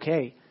says is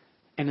okay.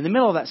 And in the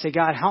middle of that, say,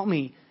 God, help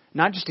me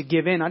not just to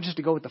give in, not just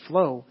to go with the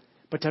flow,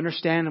 but to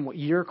understand what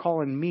you're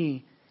calling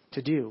me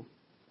to do.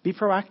 Be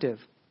proactive.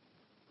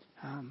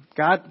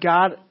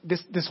 God,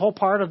 this whole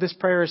part of this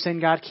prayer is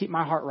saying, God, keep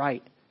my heart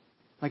right.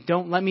 Like,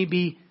 don't let me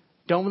be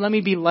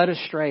led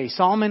astray.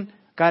 Solomon,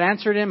 God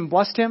answered him and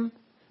blessed him,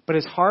 but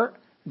his heart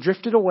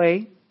drifted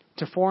away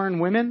to foreign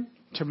women,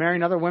 to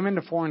marrying other women,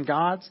 to foreign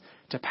gods,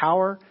 to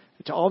power,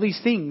 to all these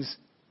things.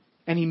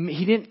 And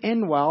he didn't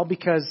end well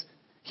because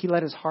he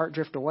let his heart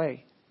drift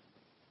away.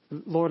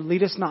 Lord,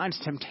 lead us not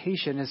into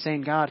temptation, and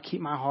saying, God, keep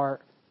my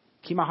heart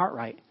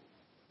right.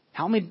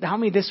 Help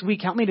me this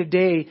week, help me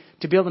today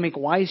to be able to make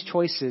wise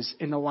choices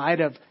in the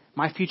light of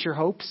my future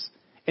hopes,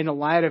 in the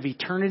light of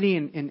eternity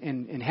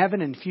in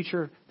heaven and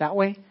future that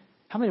way.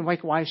 Help me to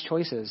make wise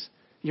choices.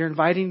 You're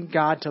inviting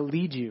God to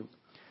lead you.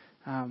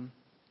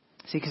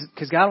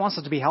 Because God wants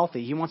us to be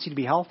healthy. He wants you to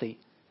be healthy.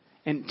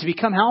 And to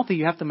become healthy,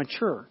 you have to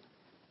mature.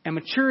 And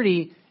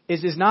maturity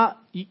is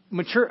not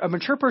mature. A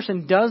mature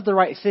person does the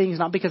right things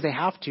not because they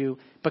have to,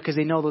 because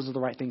they know those are the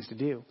right things to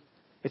do.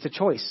 It's a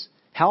choice.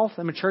 Health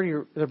and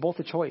maturity, they're both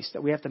a choice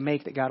that we have to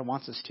make that God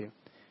wants us to.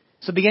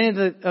 So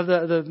beginning of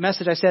the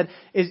message, I said,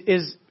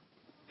 is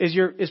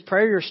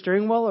prayer your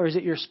steering wheel, or is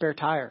it your spare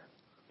tire?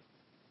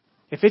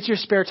 If it's your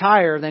spare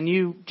tire, then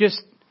you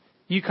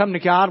come to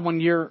God when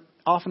you're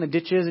off in the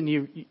ditches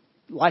and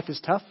life is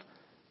tough,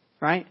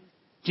 right?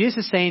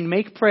 Jesus is saying,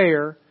 make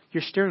prayer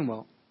your steering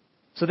wheel.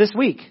 So this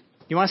week,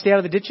 you want to stay out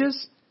of the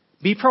ditches?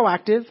 Be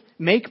proactive.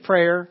 Make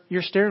prayer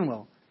your steering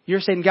wheel. You're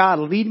saying, God,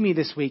 lead me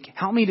this week.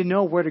 Help me to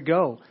know where to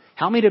go.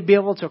 Help me to be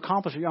able to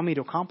accomplish what you want me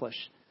to accomplish.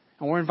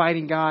 And we're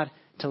inviting God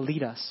to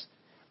lead us.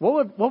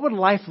 What would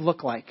life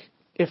look like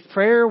if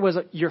prayer was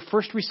your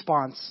first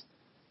response,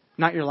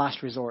 not your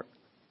last resort?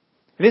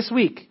 This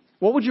week,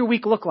 what would your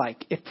week look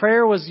like if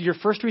prayer was your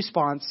first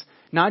response,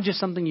 not just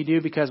something you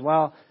do because,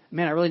 well,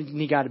 man, I really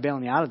need God to bail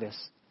me out of this?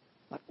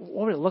 Like,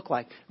 what would it look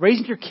like?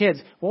 Raising your kids.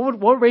 What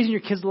would raising your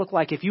kids look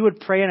like if you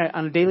would pray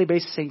on a daily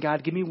basis saying,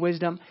 God, give me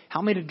wisdom.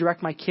 Help me to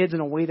direct my kids in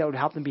a way that would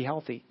help them be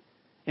healthy.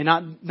 And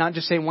not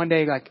just saying one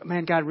day, like,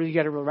 man, God, really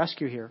got a real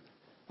rescue here.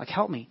 Like,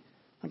 help me.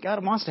 Like,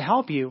 God wants to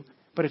help you.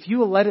 But if you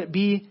will let it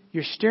be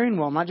your steering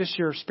wheel, not just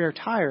your spare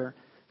tire,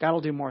 God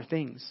will do more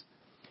things.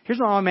 Here's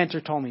what my mentor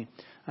told me.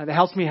 That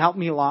help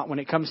me a lot when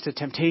it comes to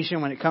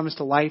temptation, when it comes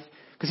to life.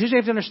 Because here's what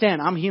you have to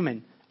understand. I'm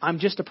human. I'm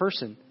just a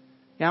person.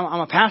 Yeah,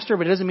 I'm a pastor,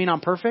 but it doesn't mean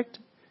I'm perfect.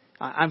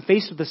 I'm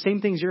faced with the same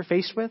things you're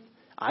faced with.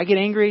 I get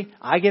angry.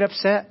 I get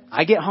upset.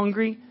 I get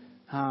hungry.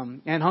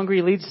 And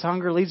hunger leads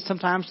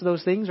sometimes to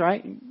those things,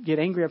 right? Get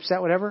angry, upset,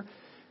 whatever.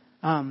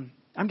 I'm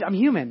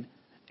human.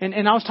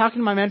 And I was talking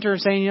to my mentor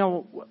saying,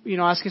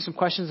 asking some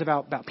questions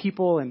about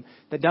people and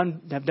that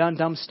have done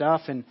dumb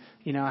stuff, and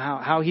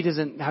how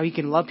he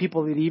can love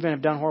people that even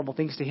have done horrible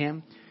things to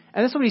him.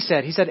 And that's what he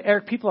said. He said,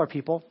 Eric, people are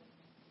people.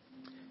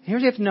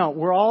 Here's what you have to know.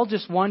 We're all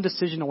just one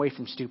decision away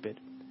from stupid.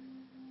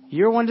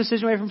 You're one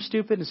decision away from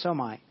stupid, and so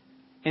am I.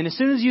 And as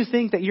soon as you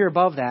think that you're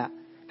above that,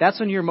 that's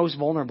when you're most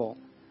vulnerable.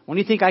 When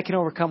you think I can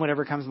overcome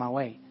whatever comes my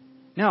way.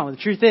 No, the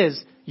truth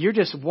is, you're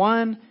just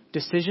one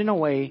decision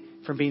away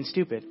from being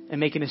stupid and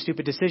making a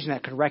stupid decision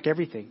that could wreck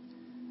everything.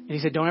 And he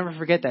said, don't ever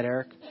forget that,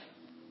 Eric.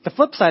 The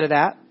flip side of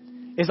that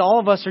is all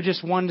of us are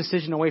just one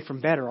decision away from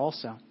better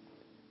also.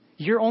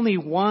 You're only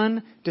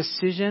one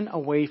decision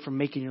away from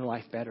making your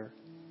life better.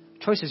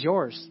 Choice is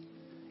yours.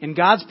 In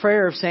God's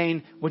prayer of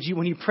saying, when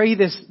you pray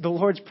the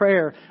Lord's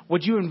Prayer,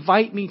 would you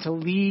invite me to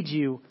lead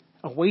you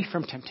away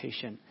from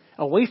temptation,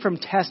 away from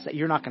tests that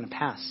you're not going to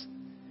pass?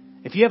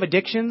 If you have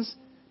addictions,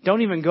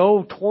 don't even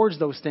go towards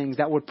those things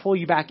that would pull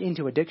you back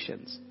into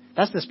addictions.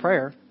 That's this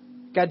prayer.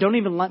 God, don't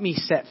even let me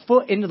set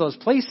foot into those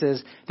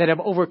places that have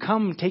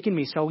taken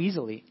me so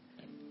easily.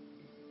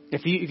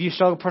 If you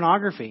struggle with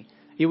pornography,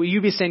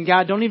 you'd be saying,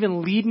 God, don't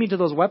even lead me to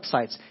those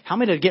websites.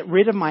 Help me to get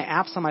rid of my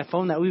apps on my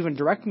phone that will even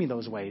direct me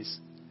those ways.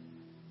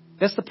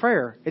 That's the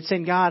prayer. It's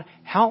saying, God,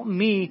 help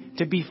me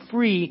to be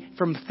free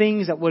from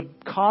things that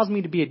would cause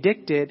me to be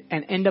addicted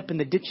and end up in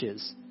the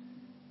ditches.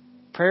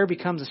 Prayer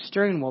becomes a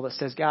steering wheel that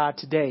says, God,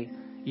 today,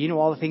 you know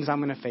all the things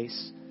I'm going to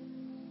face.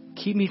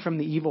 Keep me from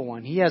the evil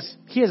one. He has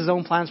his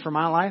own plans for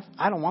my life.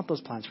 I don't want those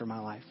plans for my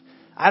life.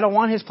 I don't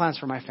want his plans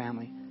for my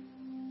family.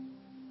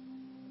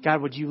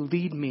 God, would you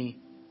lead me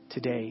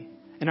today?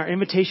 And our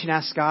invitation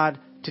asks God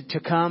to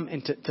come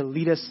and to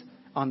lead us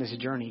on this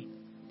journey.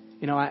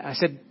 I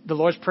said the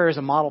Lord's Prayer is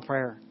a model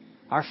prayer.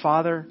 Our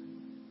Father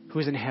who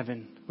is in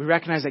heaven. We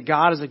recognize that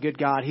God is a good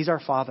God. He's our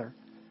Father.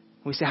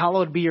 We say,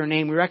 hallowed be your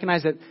name. We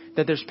recognize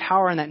that there's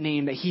power in that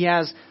name, that He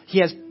has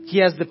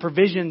the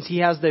provisions. He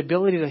has the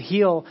ability to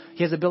heal.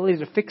 He has the ability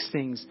to fix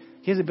things.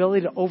 He has the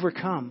ability to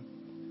overcome.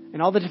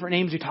 And all the different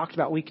names we talked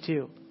about week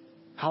 2.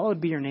 Hallowed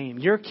be your name.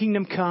 Your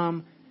kingdom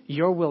come,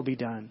 your will be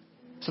done.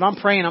 So I'm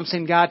praying, I'm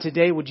saying, God,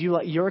 today, would you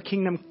let your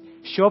kingdom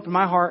show up in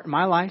my heart, in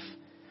my life?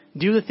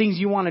 Do the things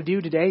you want to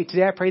do today.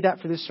 Today I prayed that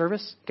for this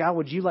service. God,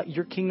 would you let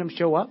your kingdom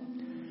show up?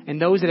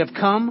 And those that have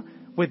come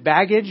with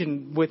baggage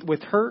and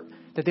with hurt,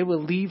 that they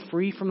will leave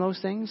free from those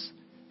things.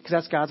 Because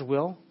that's God's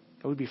will.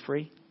 That would be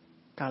free.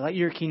 God, let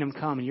your kingdom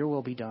come and your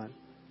will be done.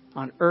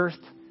 On earth,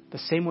 the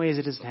same way as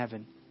it is in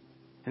heaven.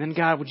 And then,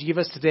 God, would you give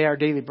us today our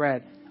daily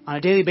bread? On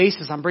a daily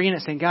basis, I'm bringing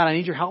it saying, God, I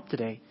need your help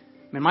today.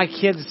 Man, my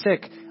kid's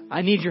sick.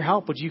 I need your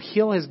help. Would you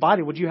heal his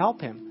body? Would you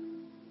help him?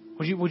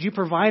 Would you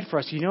provide for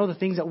us? You know the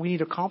things that we need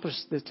to accomplish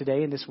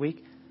today and this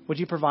week. Would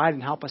you provide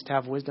and help us to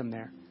have wisdom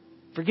there?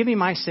 Forgive me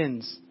my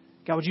sins.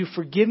 God, would you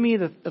forgive me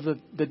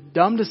the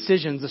dumb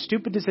decisions, the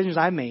stupid decisions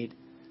I made?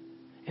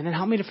 And then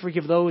help me to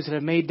forgive those that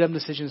have made dumb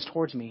decisions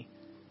towards me.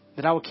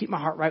 That I will keep my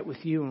heart right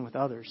with you and with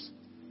others.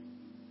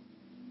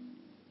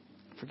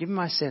 Forgive me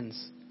my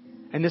sins.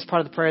 And this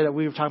part of the prayer that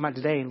we were talking about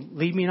today,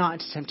 lead me not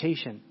into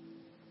temptation,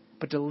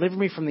 but deliver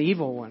me from the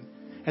evil one.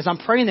 As I'm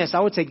praying this, I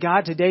would say,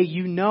 God, today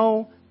you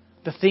know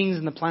the things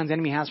and the plans the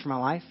enemy has for my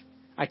life.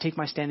 I take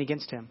my stand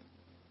against him.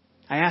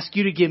 I ask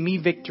you to give me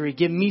victory,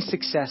 give me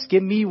success,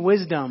 give me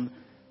wisdom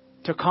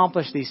to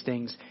accomplish these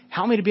things.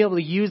 Help me to be able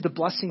to use the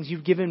blessings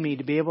you've given me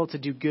to be able to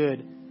do good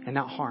and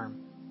not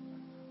harm.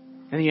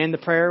 And you end the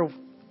prayer,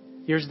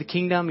 yours the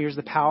kingdom, yours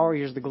the power,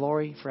 yours the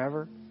glory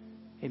forever.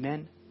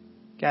 Amen.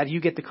 God, you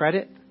get the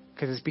credit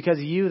because it's because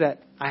of you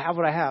that I have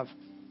what I have.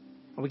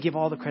 And we give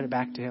all the credit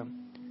back to him.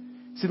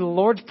 See, the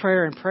Lord's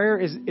Prayer, and prayer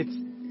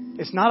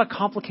it's not a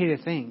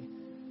complicated thing.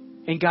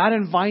 And God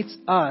invites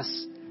us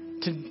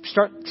to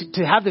start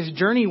to have this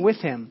journey with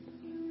him.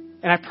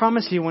 And I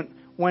promise you,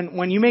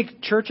 when you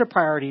make church a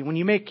priority, when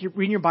you make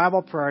reading your Bible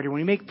a priority, when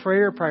you make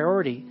prayer a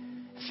priority,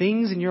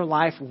 things in your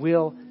life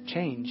will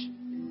change.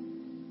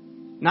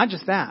 Not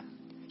just that.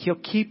 He'll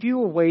keep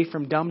you away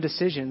from dumb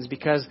decisions,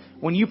 because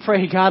when you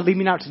pray, God, lead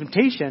me not to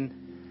temptation,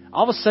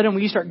 all of a sudden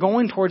when you start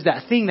going towards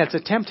that thing that's a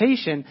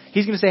temptation,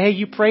 he's going to say, hey,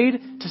 you prayed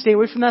to stay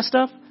away from that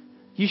stuff?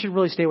 You should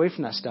really stay away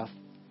from that stuff.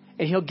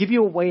 And he'll give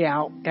you a way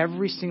out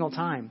every single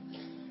time,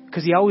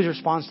 because he always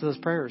responds to those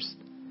prayers.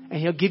 And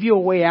he'll give you a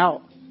way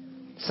out.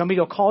 Somebody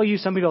will call you,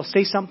 somebody will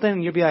say something,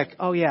 and you'll be like,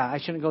 oh yeah, I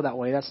shouldn't go that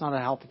way. That's not a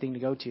healthy thing to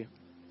go to.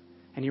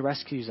 And he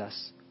rescues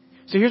us.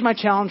 So here's my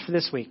challenge for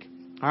this week.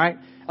 All right?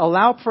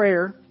 Allow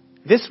prayer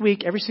this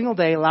week, every single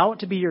day, allow it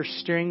to be your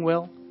steering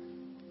wheel,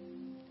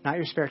 not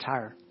your spare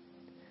tire.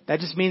 That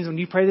just means when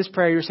you pray this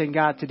prayer, you're saying,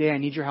 God, today I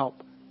need your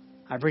help.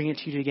 I bring it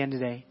to you again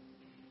today.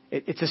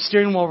 It's a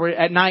steering wheel where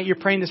at night you're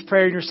praying this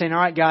prayer and you're saying, all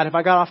right, God, have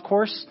I got off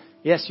course?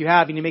 Yes, you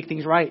have. You need to make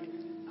things right.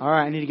 All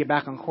right, I need to get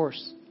back on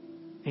course.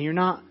 And you're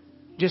not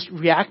just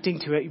reacting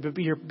to it, but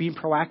you're being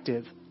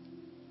proactive.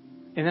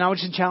 And then I would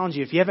just challenge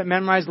you, if you haven't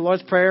memorized the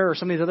Lord's Prayer or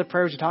some of these other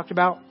prayers you talked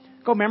about,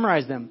 go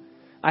memorize them.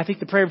 I think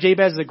the prayer of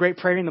Jabez is a great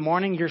prayer in the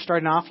morning. You're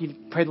starting off, you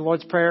pray the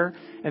Lord's Prayer,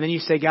 and then you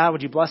say, God,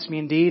 would you bless me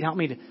indeed? Help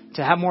me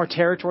to have more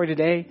territory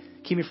today.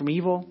 Keep me from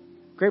evil.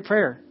 Great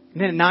prayer. And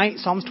then at night,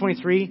 Psalms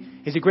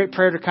 23 is a great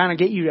prayer to kind of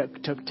get you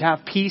to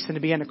have peace and to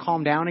begin to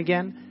calm down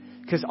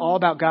again. Because all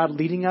about God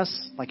leading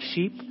us like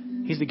sheep.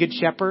 He's the good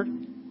shepherd.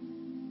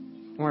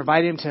 And we're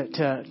inviting him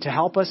to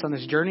help us on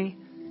this journey.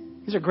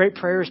 These are great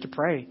prayers to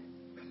pray.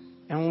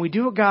 And when we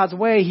do it God's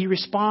way, he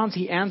responds,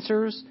 he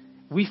answers.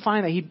 We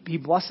find that he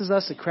blesses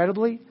us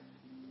incredibly,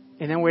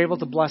 and then we're able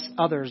to bless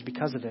others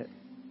because of it.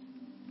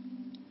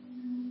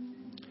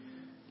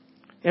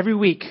 Every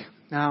week,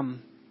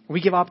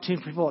 we give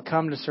opportunity for people that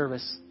come to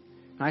service.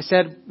 And I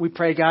said, we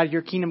pray, God,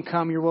 your kingdom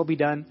come, your will be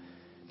done.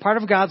 Part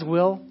of God's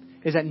will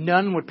is that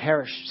none would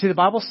perish. See, the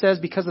Bible says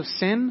because of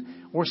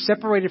sin, we're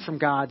separated from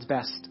God's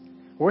best.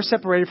 We're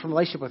separated from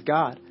relationship with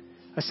God.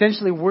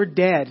 Essentially, we're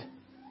dead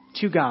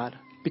to God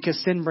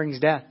because sin brings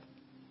death.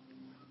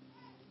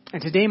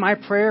 And today my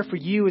prayer for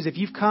you is if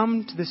you've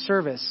come to this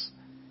service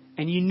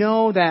and you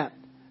know that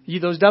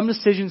those dumb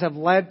decisions have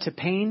led to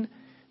pain,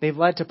 they've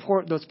led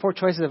to those poor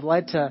choices have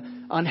led to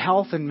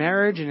unhealth in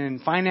marriage and in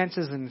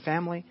finances and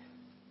family.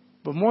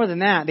 But more than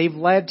that, they've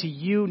led to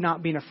you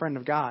not being a friend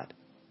of God.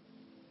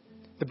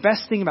 The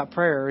best thing about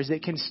prayer is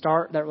it can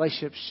start that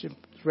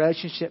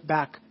relationship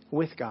back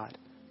with God.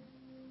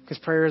 Because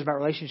prayer is about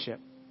relationship.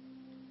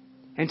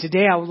 And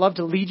today I would love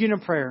to lead you in a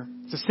prayer.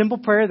 It's a simple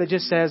prayer that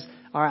just says,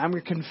 all right, I'm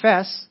going to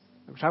confess,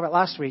 we talked about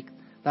last week,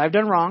 that I've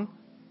done wrong.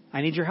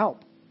 I need your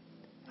help.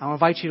 I'll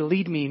invite you to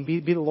lead me and be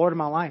the Lord of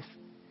my life.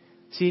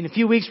 See, in a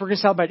few weeks, we're going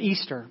to celebrate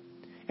Easter.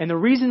 And the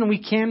reason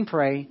we can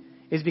pray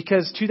is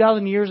because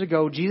 2,000 years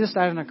ago, Jesus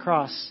died on a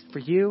cross for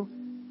you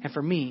and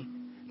for me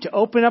to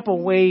open up a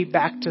way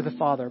back to the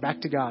Father,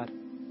 back to God.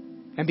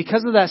 And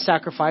because of that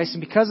sacrifice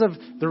and because of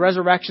the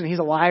resurrection, he's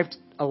alive.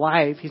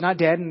 He's not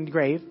dead in the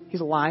grave.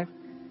 He's alive.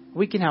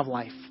 We can have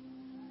life.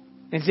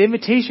 And his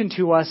invitation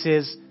to us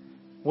is,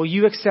 Will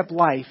you accept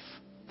life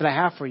that I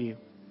have for you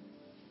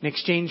in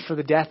exchange for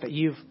the death that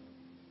you've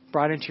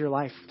brought into your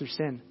life through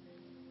sin?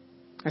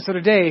 And so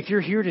today, if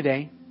you're here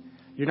today,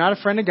 you're not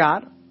a friend of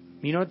God.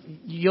 You know,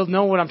 you'll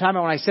know what I'm talking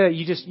about when I say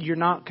it. You're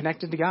not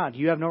connected to God.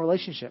 You have no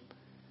relationship.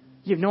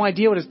 You have no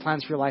idea what His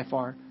plans for your life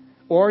are.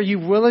 Or you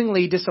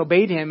willingly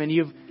disobeyed Him and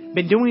you've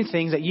been doing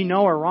things that you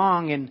know are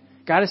wrong, and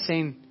God is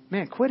saying,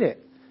 man, quit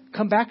it.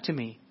 Come back to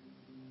me.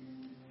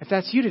 If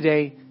that's you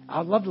today,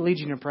 I'd love to lead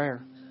you in a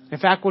prayer. In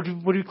fact, would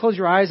you close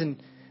your eyes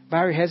and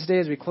bow your heads today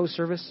as we close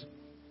service?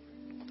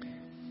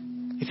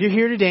 If you're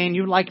here today and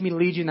you would like me to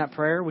lead you in that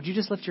prayer, would you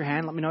just lift your hand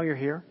and let me know you're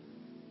here?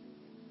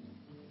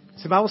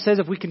 So the Bible says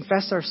if we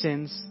confess our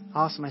sins,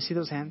 awesome, I see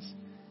those hands,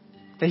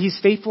 that He's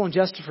faithful and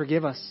just to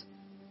forgive us.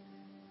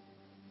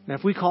 And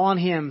if we call on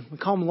Him, we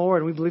call Him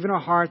Lord, and we believe in our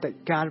heart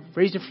that God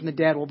raised Him from the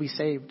dead, we'll be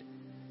saved.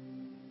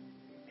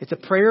 It's a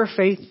prayer of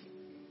faith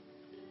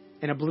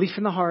and a belief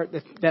in the heart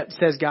that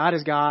says God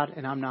is God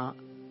and I'm not.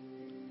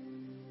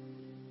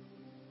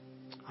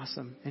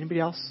 Awesome.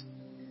 Anybody else?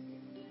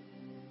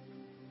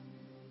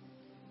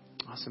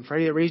 Awesome. For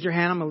any that raised your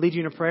hand, I'm going to lead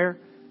you in a prayer.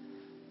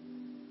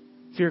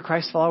 If you're a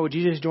Christ follower, would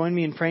you just join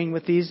me in praying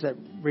with these that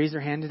raised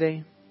their hand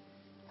today?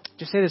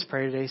 Just say this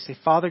prayer today. Say,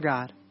 Father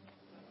God,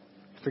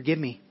 forgive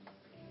me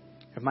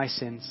of my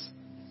sins.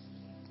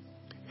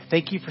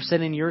 Thank you for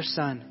sending your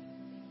Son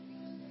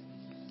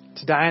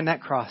to die on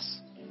that cross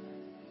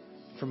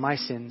for my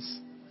sins,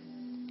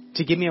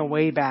 to give me a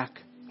way back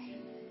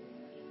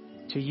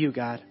to you,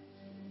 God.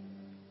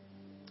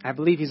 I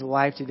believe He's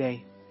alive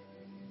today.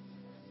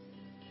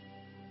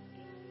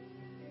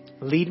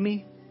 Lead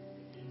me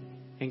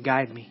and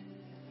guide me.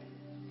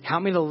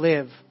 Help me to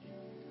live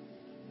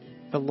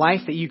the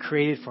life that you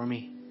created for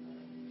me.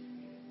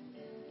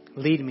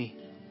 Lead me.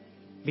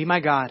 Be my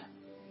God.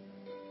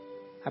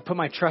 I put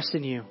my trust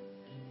in you.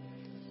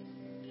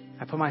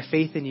 I put my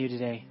faith in you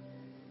today.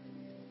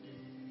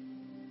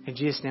 In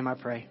Jesus' name I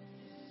pray.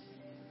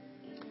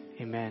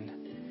 Amen.